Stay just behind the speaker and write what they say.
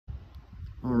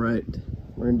All right,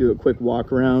 we're gonna do a quick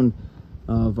walk around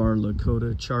of our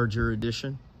Lakota Charger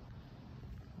Edition.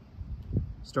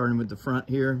 Starting with the front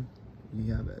here,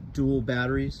 you have dual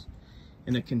batteries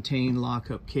in a contained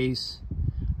lockup case,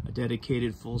 a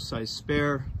dedicated full-size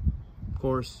spare, of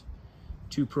course,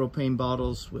 2 propane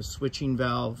bottles with switching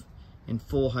valve and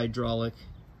full hydraulic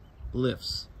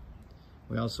lifts.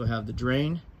 We also have the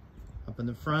drain up in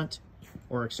the front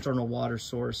or external water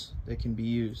source that can be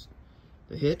used.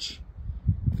 The hitch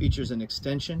features an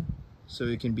extension so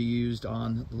it can be used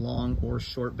on long or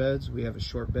short beds. We have a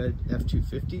short bed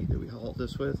F250 that we haul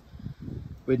this with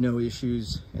no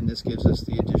issues, and this gives us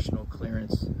the additional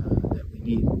clearance that we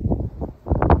need.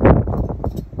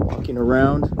 Walking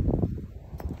around,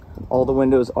 all the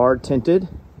windows are tinted.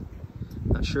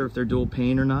 Not sure if they're dual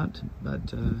pane or not,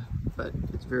 but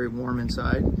it's very warm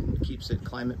inside and keeps it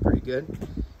climate pretty good.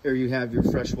 Here you have your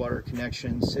freshwater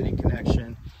connection, city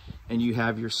connection, and you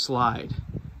have your slide.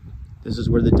 This is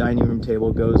where the dining room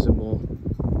table goes, and we'll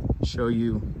show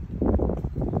you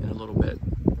in a little bit.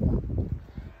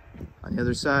 On the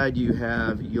other side, you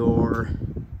have your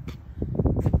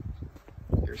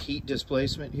heat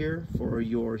displacement here for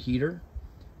your heater.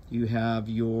 You have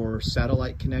your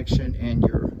satellite connection and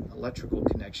your electrical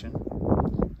connection.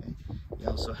 Okay. You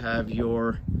also have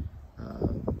your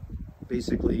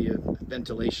basically a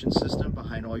ventilation system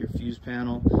behind all your fuse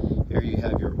panel. Here you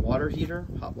have your water heater,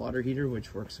 hot water heater,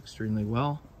 which works extremely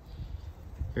well.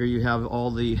 Here you have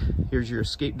here's your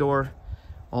escape door.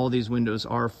 All these windows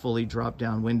are fully drop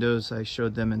down windows. I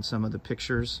showed them in some of the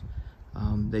pictures.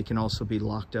 They can also be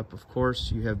locked up, of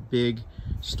course. You have big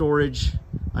storage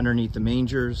underneath the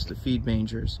mangers, the feed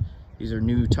mangers. These are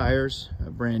new tires,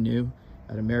 brand new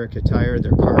at America Tire.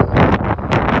 They're Carlisle.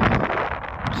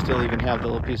 Still even have the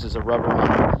little pieces of rubber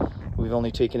on them. We've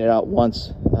only taken it out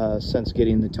once since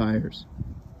getting the tires.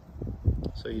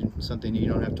 So something you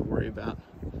don't have to worry about.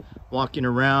 Walking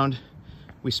around,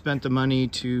 we spent the money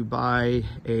to buy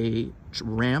a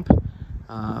ramp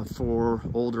for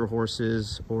older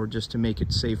horses or just to make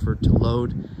it safer to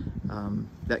load.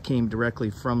 That came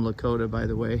directly from Lakota, by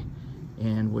the way,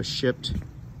 and was shipped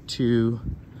to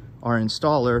our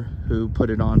installer who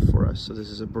put it on for us. So this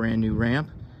is a brand new ramp,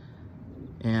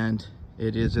 and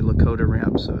it is a Lakota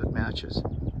ramp, so it matches.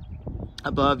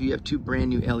 Above, you have 2 brand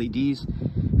new LEDs.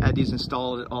 Had these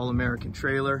installed at All American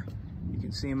Trailer. You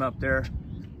can see them up there.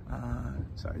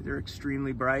 They're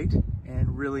extremely bright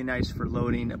and really nice for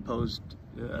loading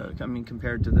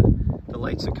compared to the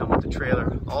lights that come with the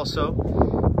trailer. Also,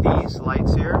 these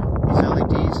lights here, these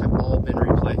LEDs have all been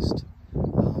replaced.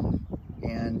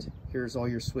 And here's all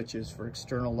your switches for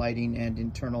external lighting and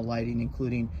internal lighting,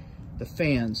 including the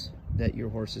fans that your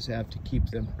horses have to keep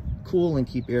them cool and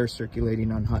keep air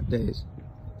circulating on hot days.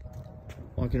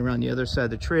 Walking around the other side of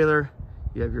the trailer,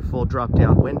 you have your full drop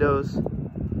down windows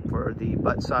for the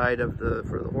butt side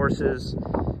for the horses.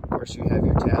 Of course, you have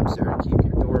your tabs there to keep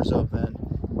your doors open.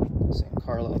 Same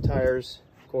Carlisle tires,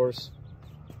 of course.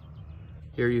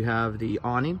 Here you have the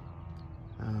awning.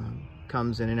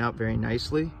 Comes in and out very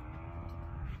nicely.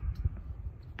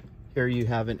 Here you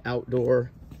have an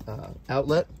outdoor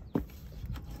outlet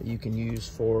that you can use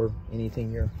for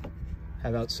anything you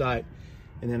have outside.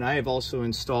 And then I have also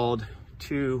installed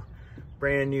 2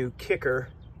 brand new kicker,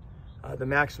 the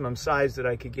maximum size that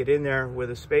I could get in there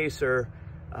with a spacer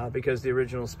because the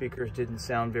original speakers didn't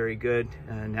sound very good,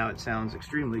 and now it sounds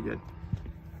extremely good.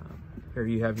 Here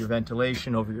you have your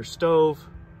ventilation over your stove,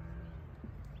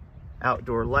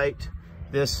 outdoor light.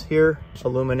 This here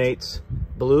illuminates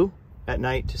blue at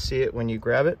night to see it when you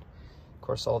grab it. Of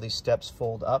course, all these steps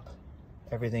fold up.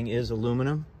 Everything is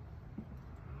aluminum.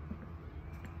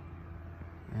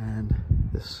 And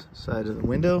this side of the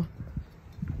window.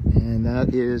 And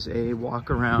that is a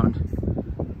walk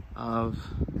around of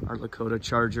our Lakota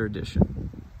Charger Edition.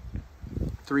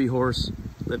 3-horse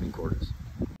living quarters.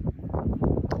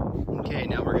 Okay,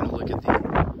 now we're going to look at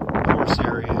the horse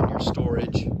area and your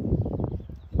storage.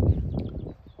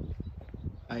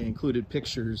 I included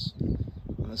pictures.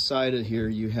 On the side of here,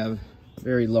 you have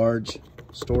very large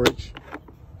storage.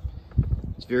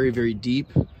 It's very, very deep.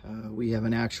 We have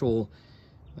an actual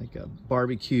like a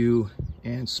barbecue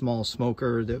and small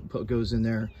smoker that goes in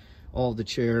there. All the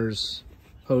chairs,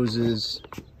 hoses,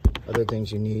 other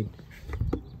things you need.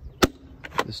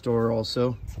 The store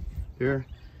also here.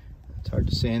 It's hard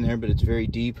to say in there, but it's very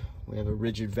deep. We have a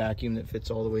rigid vacuum that fits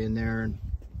all the way in there, and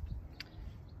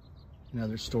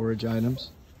other storage items.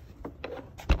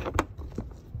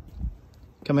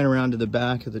 Coming around to the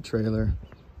back of the trailer.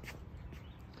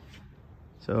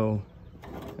 So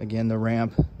again, the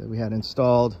ramp that we had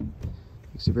installed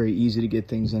makes it very easy to get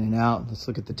things in and out. Let's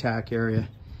look at the tack area.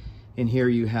 In here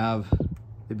you have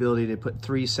the ability to put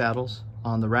 3 saddles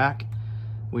on the rack.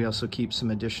 We also keep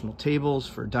some additional tables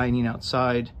for dining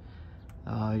outside,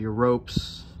 your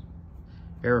ropes,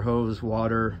 air hose,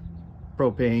 water,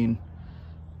 propane,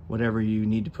 whatever you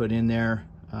need to put in there.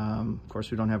 Of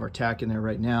course, we don't have our tack in there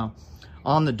right now.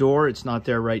 On the door, it's not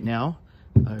there right now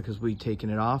because we've taken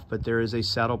it off, but there is a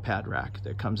saddle pad rack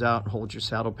that comes out and holds your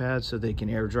saddle pads so they can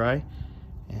air dry,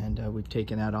 and we've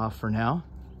taken that off for now.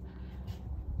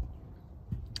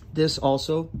 This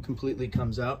also completely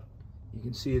comes out. You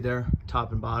can see there,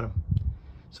 top and bottom.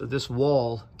 So this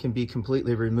wall can be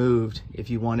completely removed if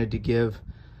you wanted to give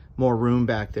more room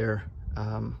back there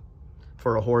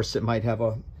for a horse that might have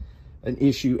an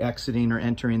issue exiting or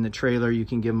entering the trailer. You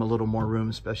can give them a little more room,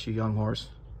 especially a young horse.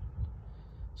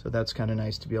 So that's kind of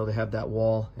nice to be able to have that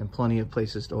wall and plenty of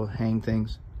places to hang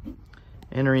things.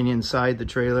 Entering inside the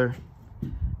trailer,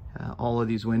 all of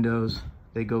these windows,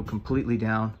 they go completely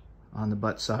down on the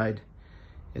butt side.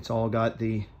 It's all got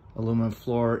the aluminum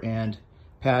floor and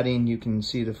padding. You can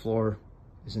see the floor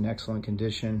is in excellent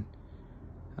condition.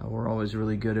 We're always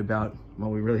really good about,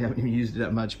 well, we really haven't even used it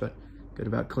that much, but good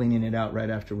about cleaning it out right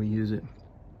after we use it.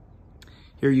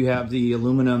 Here you have the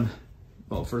aluminum.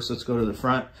 Well, first let's go to the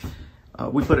front.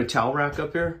 We put a towel rack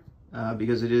up here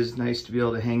because it is nice to be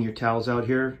able to hang your towels out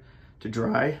here to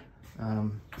dry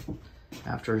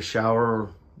after a shower or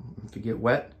if you get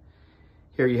wet.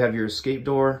 Here you have your escape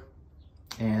door,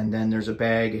 and then there's a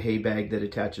bag, a hay bag that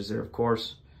attaches there, of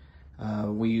course.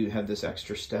 We have this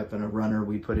extra step and a runner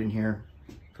we put in here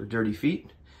for dirty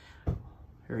feet.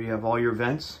 Here you have all your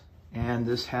vents, and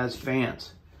this has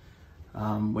fans,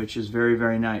 which is very,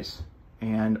 very nice,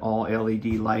 and all LED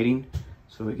lighting,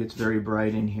 so it gets very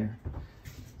bright in here.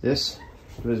 This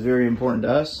was very important to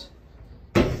us.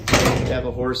 If you have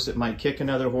a horse that might kick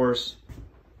another horse,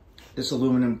 this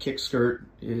aluminum kick skirt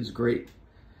is great.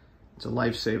 It's a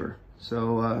lifesaver.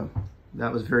 So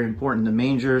that was very important. The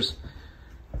mangers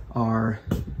are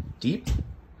deep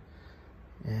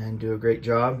and do a great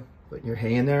job putting your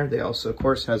hay in there. They also, of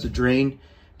course, has a drain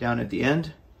down at the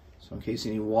end. So in case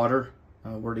any water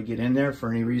were to get in there for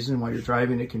any reason while you're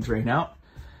driving, it can drain out.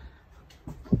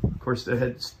 Of course, the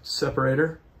head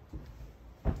separator.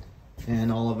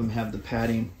 And all of them have the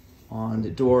padding on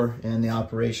the door, and the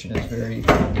operation is very,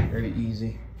 very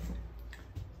easy.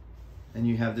 And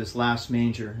you have this last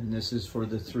manger, and this is for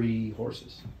the 3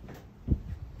 horses.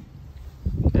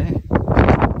 Okay,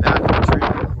 back of the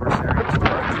trailer, horse area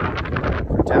storage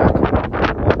for tack.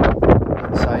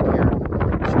 Inside here,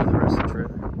 show the rest of the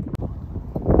trailer.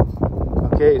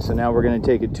 Okay, so now we're going to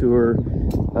take a tour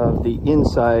of the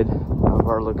inside of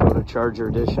our Lakota Charger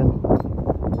Edition.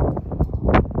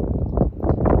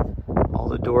 All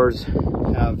the doors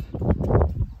have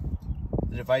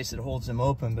the device that holds them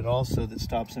open, but also that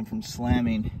stops them from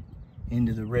slamming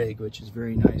into the rig, which is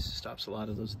very nice. It stops a lot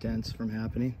of those dents from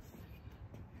happening.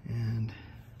 And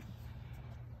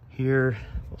here,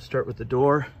 we'll start with the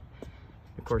door.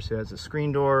 Of course, it has a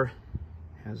screen door,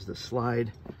 has the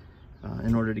slide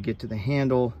in order to get to the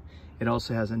handle. It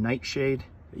also has a nightshade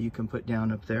that you can put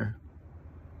down up there.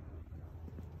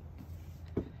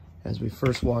 As we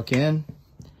first walk in,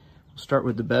 we'll start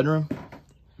with the bedroom.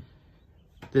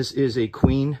 This is a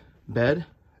queen bed.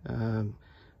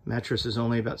 Mattress is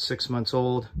only about 6 months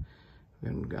old.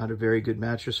 We've got a very good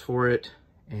mattress for it,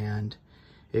 and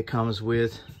it comes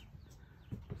with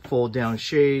fold down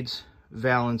shades,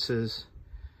 valances,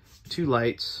 2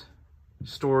 lights,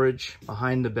 storage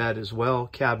behind the bed as well,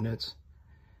 cabinets,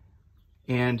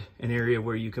 and an area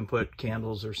where you can put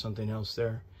candles or something else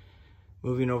there.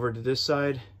 Moving over to this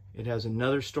side, it has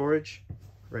another storage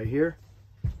right here,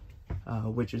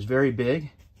 which is very big.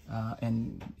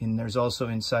 And there's also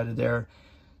inside of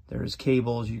there's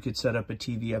cables. You could set up a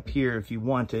TV up here if you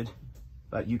wanted,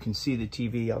 but you can see the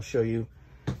TV. I'll show you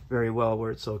very well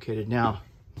where it's located now.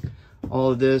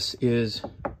 All of this is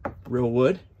real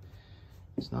wood.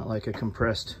 It's not like a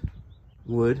compressed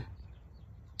wood.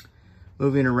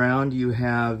 Moving around, you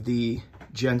have the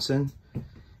Jensen,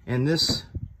 and this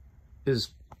is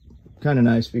kind of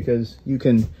nice because you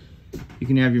can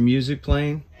have your music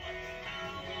playing.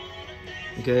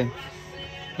 Okay,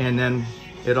 and then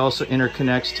it also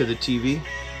interconnects to the TV,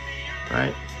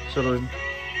 right? So it'll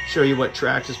show you what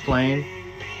track is playing,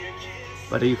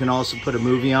 but you can also put a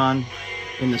movie on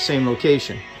in the same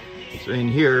location. So in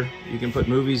here, you can put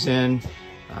movies in.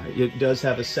 It does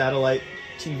have a satellite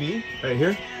TV right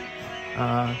here,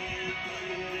 an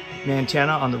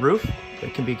antenna on the roof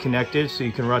that can be connected, so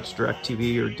you can watch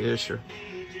DirecTV or Dish or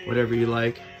whatever you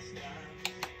like.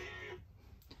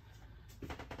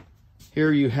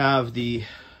 Here you have the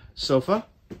sofa,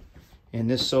 and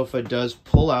this sofa does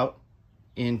pull out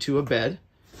into a bed,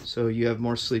 so you have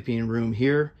more sleeping room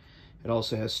here. It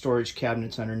also has storage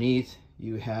cabinets underneath.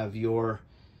 You have your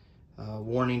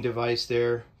warning device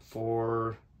there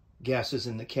for gases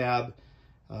in the cab,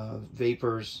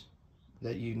 vapors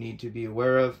that you need to be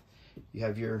aware of. You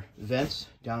have your vents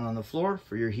down on the floor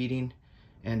for your heating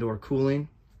and or cooling.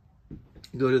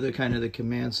 Go to the the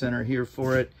command center here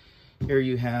for it. Here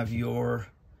you have your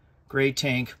gray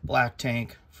tank, black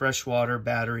tank, fresh water,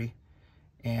 battery,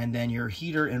 and then your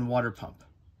heater and water pump,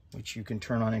 which you can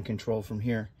turn on and control from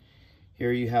here.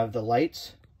 Here you have the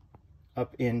lights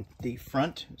up in the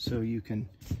front, so you can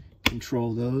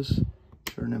control those,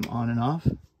 turn them on and off,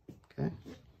 okay?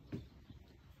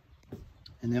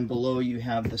 And then below you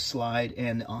have the slide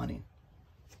and the awning.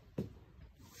 You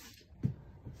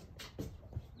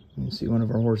can see one of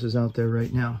our horses out there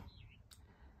right now.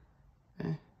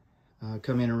 Okay.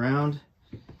 Coming around,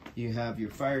 you have your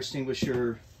fire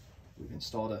extinguisher. We've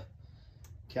installed a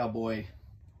cowboy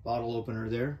bottle opener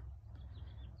there.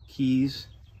 Keys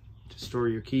to store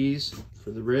your keys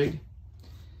for the rig.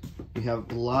 You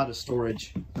have a lot of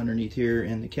storage underneath here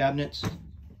in the cabinets,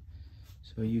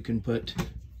 so you can put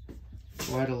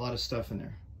quite a lot of stuff in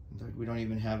there. In fact, we don't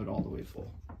even have it all the way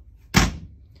full.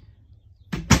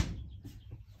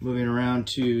 Moving around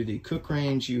to the cook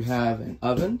range, you have an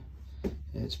oven.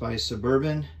 It's by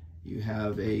Suburban. You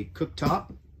have a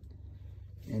cooktop,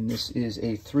 and this is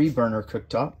a 3-burner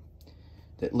cooktop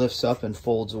that lifts up and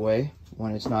folds away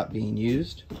when it's not being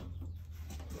used.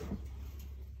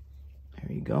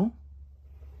 There you go.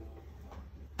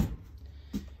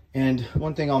 And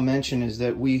one thing I'll mention is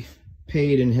that we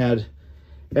paid and had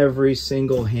every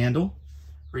single handle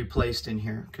replaced in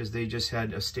here because they just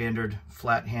had a standard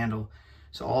flat handle.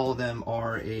 So all of them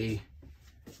are a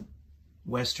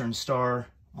Western Star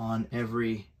on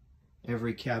every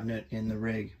cabinet in the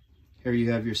rig. Here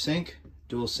you have your sink,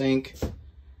 dual sink.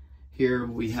 Here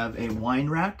we have a wine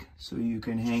rack, so you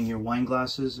can hang your wine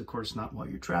glasses, of course not while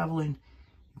you're traveling.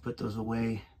 You put those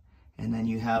away, and then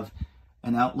you have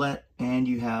an outlet, and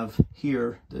you have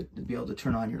here to be able to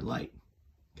turn on your light.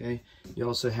 Okay. You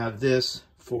also have this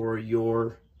for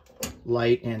your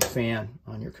light and fan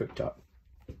on your cooktop.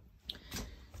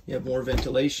 You have more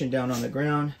ventilation down on the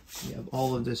ground. You have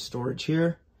all of this storage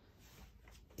here.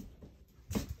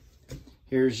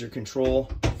 Here's your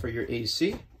control for your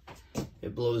AC.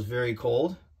 It blows very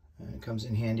cold, and it comes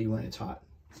in handy when it's hot.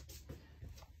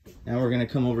 Now we're going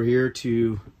to come over here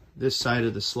to this side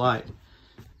of the slide.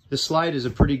 This slide is a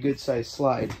pretty good sized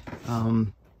slide.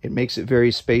 It makes it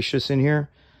very spacious in here.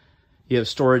 You have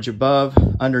storage above.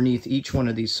 Underneath each one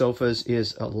of these sofas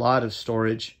is a lot of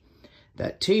storage.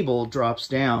 That table drops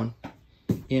down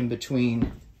in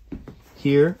between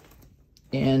here,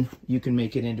 and you can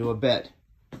make it into a bed.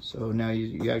 So now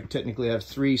you technically have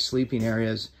 3 sleeping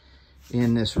areas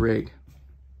in this rig.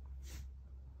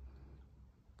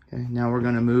 Okay, now we're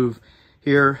going to move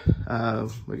here.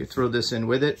 We could throw this in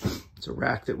with it. It's a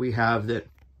rack that we have that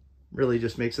really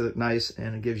just makes it look nice,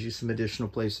 and it gives you some additional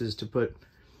places to put,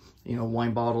 you know,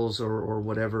 wine bottles or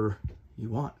whatever you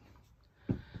want.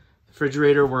 The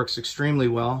refrigerator works extremely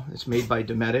well. It's made by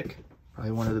Dometic,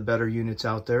 probably one of the better units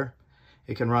out there.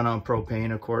 It can run on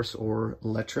propane, of course, or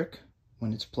electric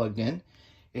when it's plugged in.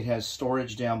 It has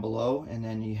storage down below, and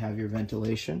then you have your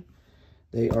ventilation.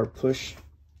 They are push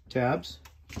tabs.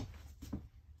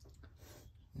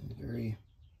 Very,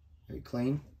 very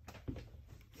clean.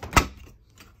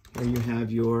 Here you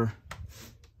have your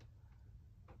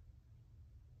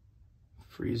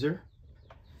freezer.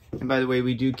 And by the way,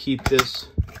 we do keep this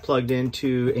plugged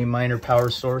into a minor power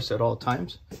source at all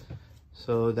times,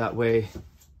 so that way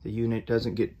the unit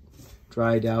doesn't get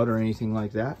dried out or anything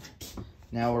like that.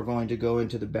 Now we're going to go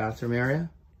into the bathroom area.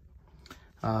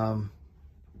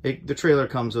 The trailer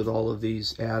comes with all of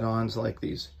these add-ons, like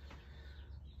these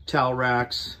towel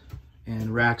racks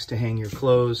and racks to hang your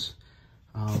clothes.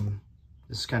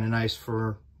 This is kind of nice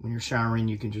for when you're showering.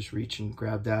 You can just reach and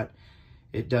grab that.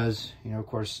 It does, you know, of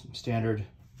course, standard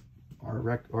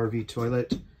RV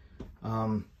toilet.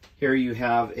 Here you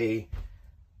have a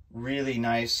really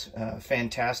nice,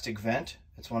 fantastic vent.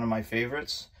 It's one of my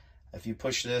favorites. If you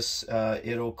push this,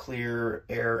 it'll clear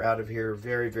air out of here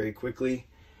very, very quickly,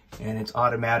 and it's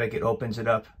automatic. It opens it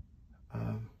up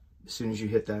as soon as you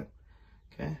hit that.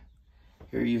 Okay.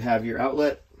 Here you have your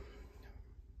outlet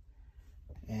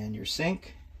and your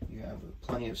sink. You have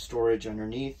plenty of storage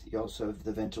underneath. You also have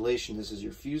the ventilation. This is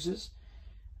your fuses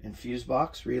and fuse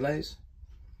box relays.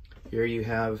 Here you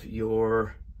have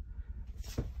your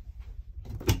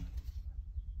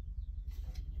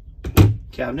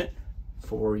cabinet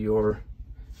for your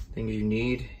things you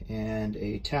need, and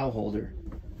a towel holder.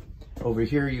 Over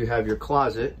here you have your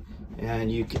closet,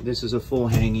 and this is a full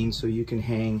hanging, so you can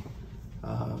hang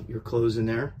your clothes in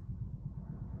there.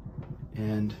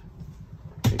 And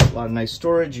it's a lot of nice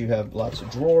storage. You have lots of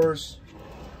drawers,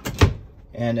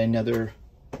 and another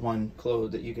one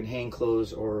that you can hang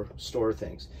clothes or store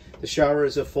things. The shower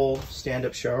is a full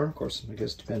stand-up shower. Of course, I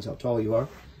guess it depends how tall you are,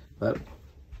 but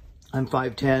I'm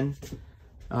 5'10"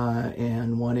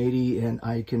 and 180, and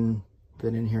I can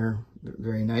fit in here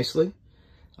very nicely.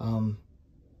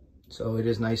 So it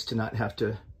is nice to not have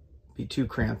to be too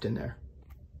cramped in there.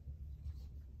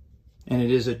 And it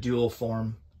is a dual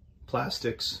form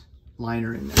plastics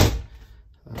liner in there.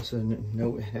 So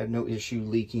had no issue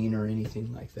leaking or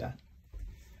anything like that.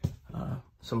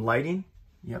 Some lighting,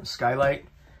 you have a skylight,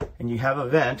 and you have a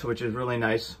vent, which is really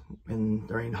nice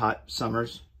during hot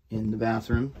summers in the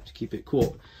bathroom to keep it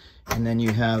cool. And then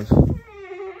you have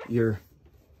your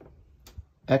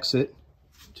exit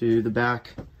to the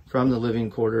back from the living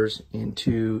quarters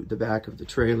into the back of the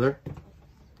trailer.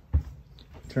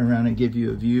 Turn around and give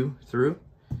you a view through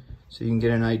so you can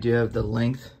get an idea of the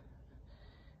length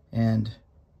and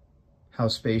how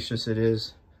spacious it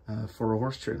is for a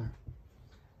horse trailer.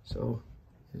 So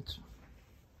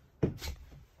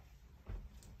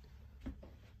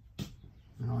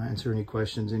I'll answer any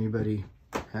questions anybody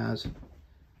has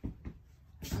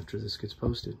after this gets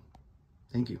posted.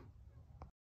 Thank you.